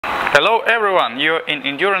Hello everyone, you're in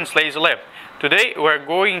Endurance Laser Lab. Today we're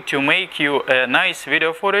going to make you a nice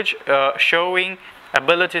video footage showing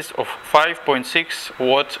abilities of 5.6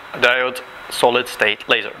 watt diode solid state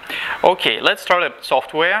laser. Okay, let's start a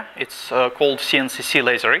software. It's called CNCC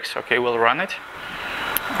Laser X. Okay, we'll run it.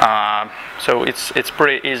 So it's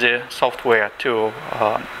pretty easy software to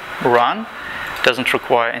run. Doesn't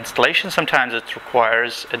require installation. Sometimes it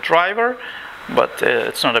requires a driver, but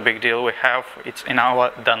it's not a big deal. It's in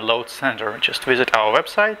our download center. Just visit our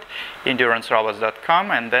website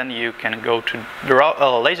endurancerobots.com and then you can go to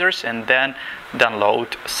lasers and then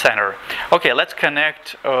download center. Okay, let's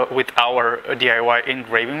connect with our DIY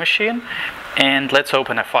engraving machine and let's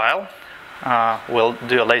open a file. We'll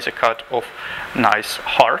do a laser cut of nice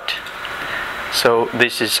heart. So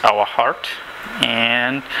this is our heart,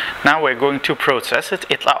 and now we're going to process it.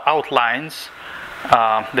 It outlines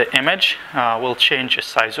the image. We'll change the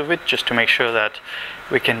size of it just to make sure that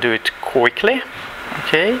we can do it quickly.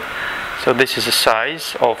 Okay, so this is the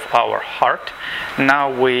size of our heart. Now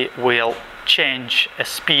we will change a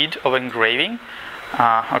speed of engraving.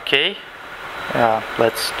 Okay,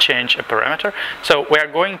 let's change a parameter. So we are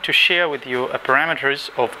going to share with you a parameters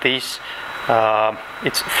of this.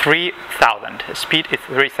 It's 3000. Speed is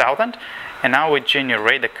 3000, and now we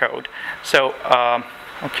generate the code. So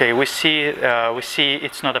okay, we see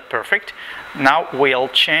it's not a perfect. Now we'll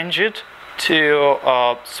change it to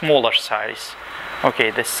a smaller size.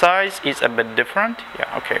 Okay, the size is a bit different.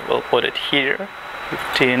 Yeah, okay, we'll put it here,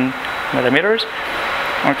 15 millimeters.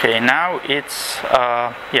 Okay, now it's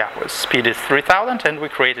speed is 3000 and we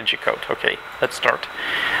create a G-code. Okay, let's start.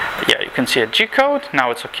 Yeah, you can see a G-code.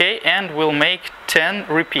 Now it's okay, and we'll make 10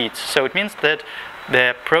 repeats. So it means that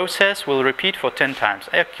the process will repeat for 10 times.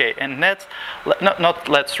 Okay, and let's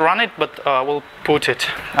run it, but we'll put it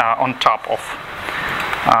on top of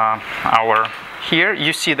our. Here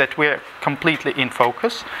you see that we're completely in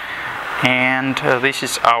focus, and this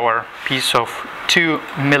is our piece of 2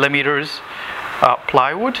 millimeters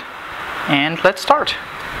plywood, and let's start.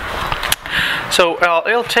 So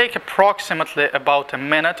it'll take approximately about a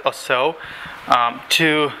minute or so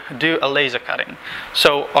to do a laser cutting.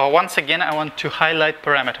 So once again, I want to highlight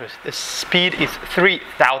parameters. The speed is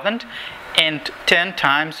 3000 and 10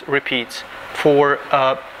 times repeats for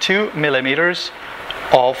 2 millimeters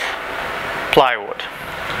of plywood.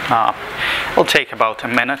 It'll take about a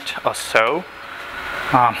minute or so.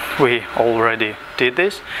 We already did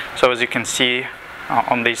this. So as you can see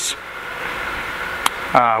on this,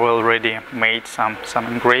 we already made some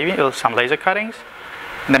engraving, some laser cuttings.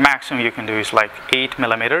 The maximum you can do is like 8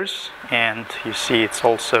 millimeters, and you see it's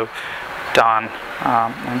also done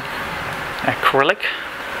in acrylic,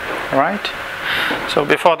 right? So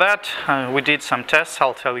before that, we did some tests.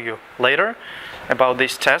 I'll tell you later about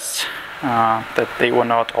these tests, that they were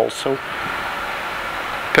not also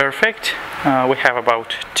perfect. We have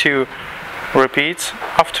about 2 repeats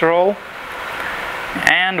after all,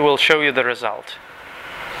 and we'll show you the result.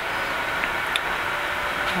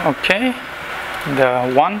 Okay,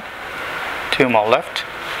 the 2 more left.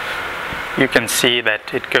 You can see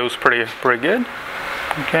that it goes pretty good.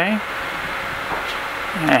 Okay,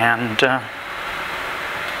 and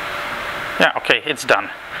yeah, okay, it's done.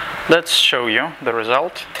 Let's show you the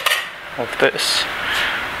result of this.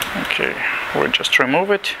 Okay, we'll just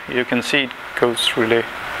remove it. You can see it goes really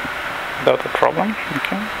without a problem.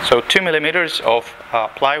 Okay, so 2 millimeters of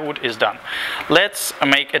plywood is done. Let's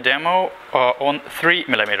make a demo on 3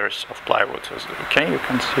 millimeters of plywood. Okay, you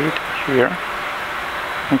can see it here.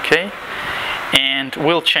 Okay, and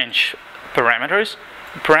we'll change parameters.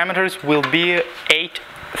 Parameters will be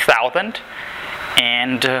 8000,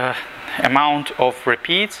 and amount of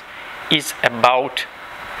repeats is about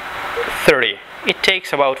 30. It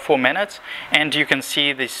takes about 4 minutes, and you can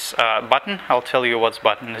see this button. I'll tell you what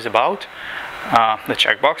button is about. The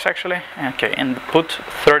checkbox actually. Okay, and put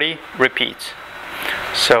 30 repeats.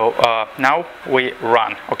 So now we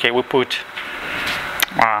run. Okay, we put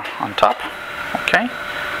on top. Okay,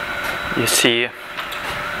 you see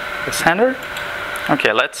the center.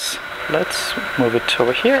 Okay, let's move it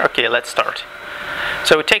over here. Okay, let's start.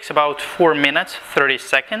 So it takes about 4 minutes 30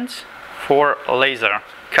 seconds for laser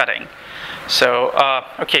cutting. So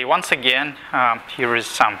okay, once again, here is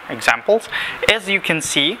some examples. As you can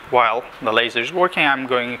see, while the laser is working, I'm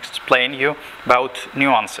going to explain you about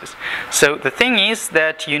nuances. So the thing is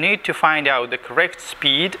that you need to find out the correct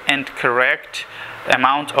speed and correct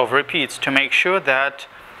amount of repeats to make sure that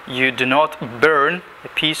you do not burn a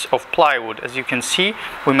piece of plywood. As you can see,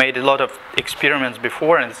 we made a lot of experiments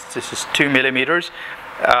before, and this is 2 millimeters.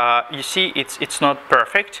 You see, it's not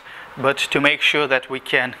perfect. but to make sure that we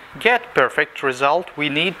can get perfect result, we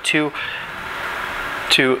need to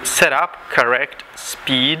set up correct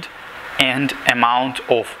speed and amount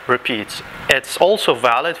of repeats. It's also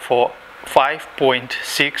valid for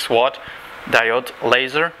 5.6 watt diode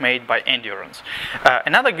laser made by Endurance.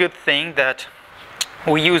 Another good thing that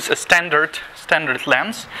we use a standard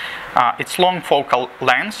lens. It's long focal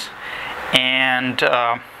length, and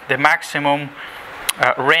the maximum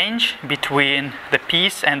range between the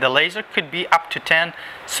piece and the laser could be up to 10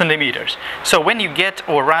 centimeters. So when you get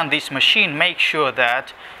or run this machine, make sure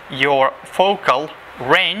that your focal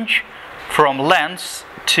range from lens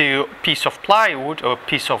to piece of plywood or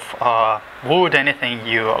piece of wood, anything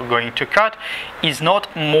you are going to cut, is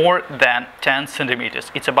not more than 10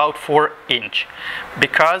 centimeters. It's about 4 inch,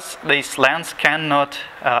 because this lens cannot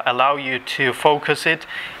allow you to focus it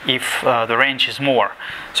if the range is more.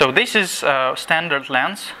 So this is standard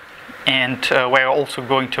lens, and we're also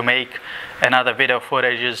going to make another video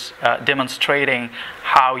footages demonstrating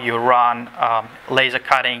how you run laser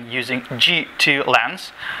cutting using G2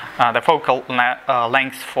 lens. The focal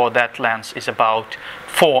length for that lens is about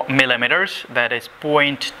 4 millimeters, that is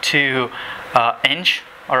 0.2 inch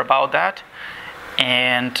or about that,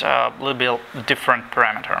 and a little bit different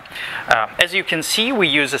parameter. As you can see, we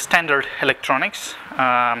use a standard electronics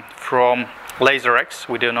from LaserX.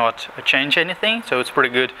 We do not change anything, so it's pretty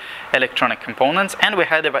good electronic components. And we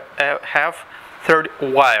have third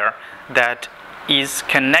wire that is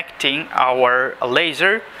connecting our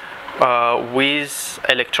laser with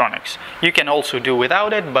electronics. You can also do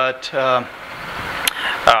without it, but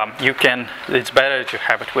it's better to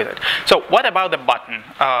have it with it. So what about the button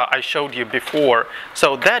I showed you before?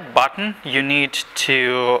 So that button you need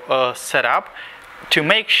to set up to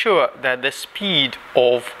make sure that the speed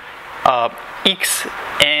of X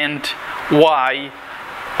and Y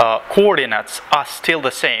coordinates are still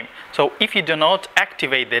the same. So if you do not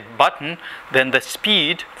activate that button, then the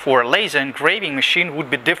speed for a laser engraving machine would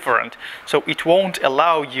be different. So it won't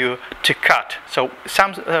allow you to cut. So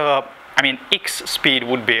X speed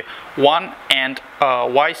would be 1 and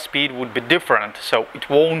Y speed would be different. So it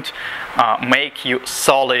won't make you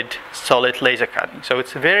solid laser cutting. So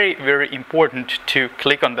it's very, very important to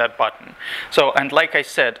click on that button. So, and like I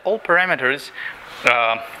said, all parameters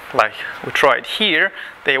like we tried here,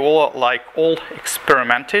 they were all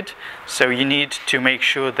experimented. So you need to make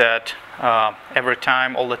sure that all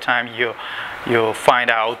the time you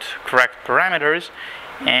find out correct parameters.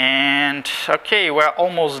 And okay, we're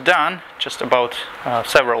almost done, just about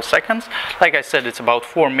several seconds. Like I said, it's about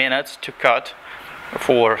 4 minutes to cut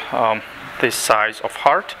for this size of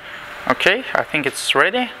heart. Okay, I think it's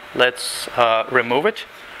ready. Let's remove it.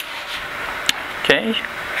 Okay,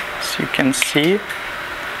 as you can see,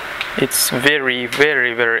 it's very,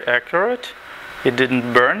 very, very accurate. It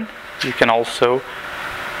didn't burn. You can also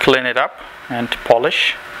clean it up and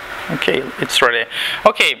polish. Okay, it's ready.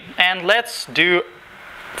 Okay, and let's do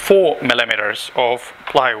 4 millimeters of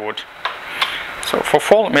plywood. So for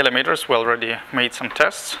 4 millimeters, we already made some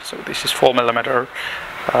tests. So this is 4 millimeter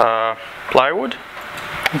plywood.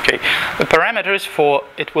 Okay, the parameters for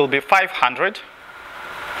it will be 500.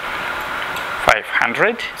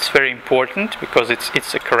 500. It's very important because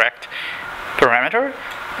it's a correct parameter.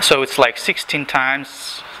 So it's like 16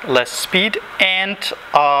 times less speed, and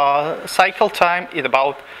cycle time is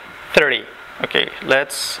about 30. Okay,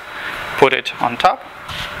 let's put it on top.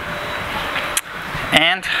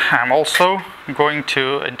 And I'm also going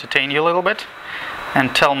to entertain you a little bit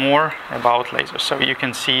and tell more about lasers, so you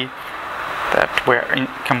can see that we're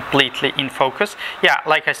completely in focus. Yeah,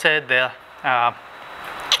 like I said, the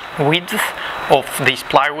width of these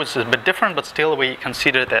plywoods is a bit different, but still we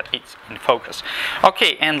consider that it's in focus.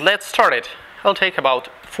 Okay, and let's start it. It'll take about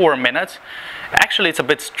 4 minutes. Actually, it's a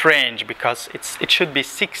bit strange because it should be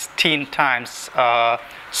 16 times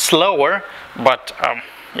slower, but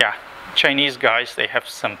yeah, Chinese guys, they have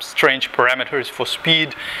some strange parameters for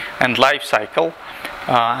speed and life cycle,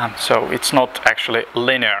 so it's not actually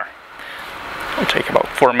linear. It'll take about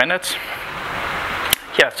 4 minutes.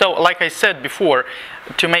 Yeah, so like I said before,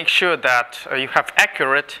 to make sure that you have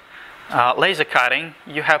accurate laser cutting,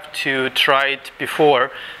 you have to try it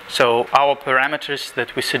before. So our parameters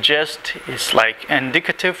that we suggest is like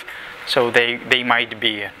indicative, so they might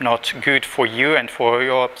be not good for you and for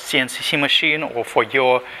your CNCC machine or for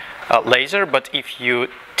your laser. But if you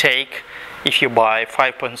buy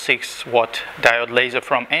 5.6 watt diode laser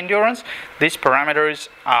from Endurance, these parameters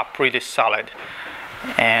are pretty solid.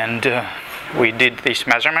 And we did these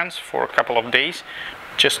measurements for a couple of days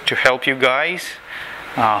just to help you guys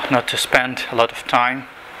not to spend a lot of time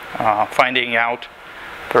finding out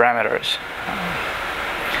parameters.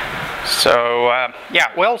 So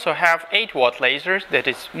yeah, we also have 8-watt lasers that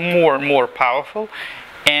is more powerful,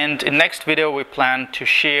 and in next video we plan to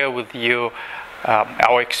share with you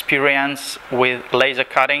our experience with laser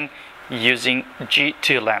cutting using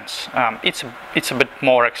G2 lens. It's a bit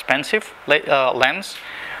more expensive lens,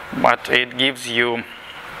 but it gives you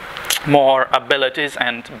more abilities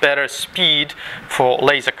and better speed for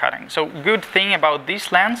laser cutting. So good thing about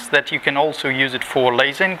this lens that you can also use it for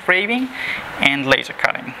laser engraving and laser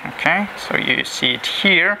cutting. Okay, so you see it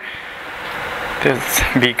here, this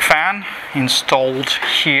big fan installed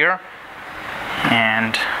here,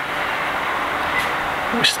 and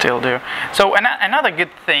we still do. So another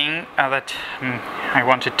good thing that I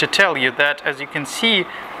wanted to tell you, that as you can see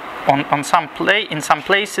in some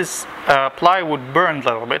places plywood burned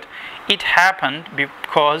a little bit. It happened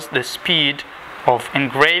because the speed of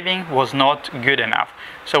engraving was not good enough.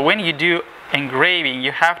 So when you do engraving,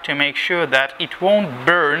 you have to make sure that it won't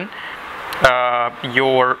burn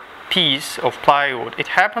your piece of plywood. It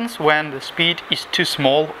happens when the speed is too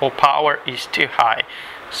small or power is too high.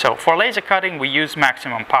 So for laser cutting we use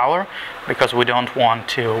maximum power because we don't want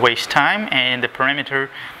to waste time, and the parameter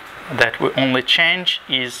that we only change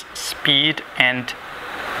is speed and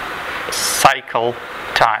cycle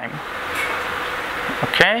time.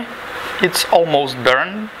 Okay, it's almost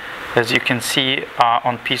burned, as you can see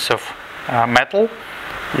on piece of metal.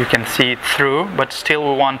 You can see it through, but still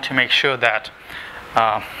we want to make sure that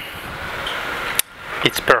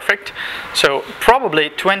it's perfect. So probably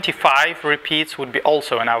 25 repeats would be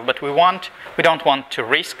also enough, but we don't want to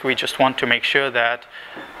risk. We just want to make sure that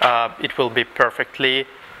it will be perfectly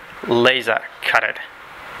laser cutted.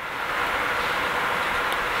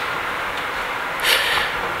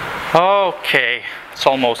 Okay, it's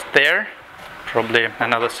almost there. Probably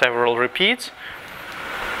another several repeats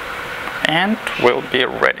and we'll be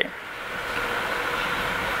ready.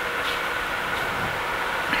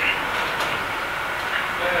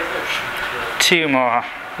 Two more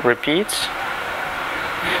repeats.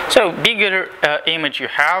 So bigger image you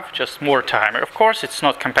have, just more time. Of course it's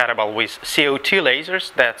not compatible with CO2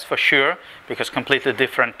 lasers, that's for sure, because completely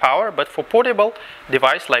different power, but for portable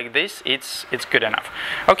device like this it's good enough.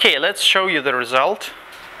 Okay, let's show you the result.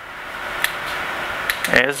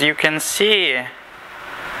 As you can see,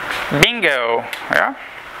 bingo, yeah?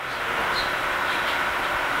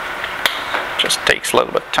 Just takes a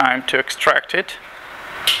little bit of time to extract it.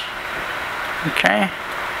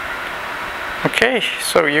 Okay,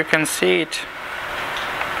 so you can see it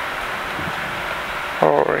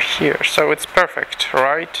over here, so it's perfect,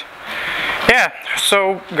 right? Yeah,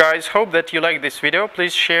 so guys, hope that you like this video.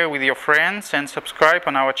 Please share with your friends and subscribe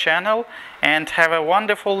on our channel, and have a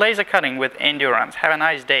wonderful laser cutting with endurance. Have a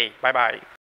nice day. Bye bye.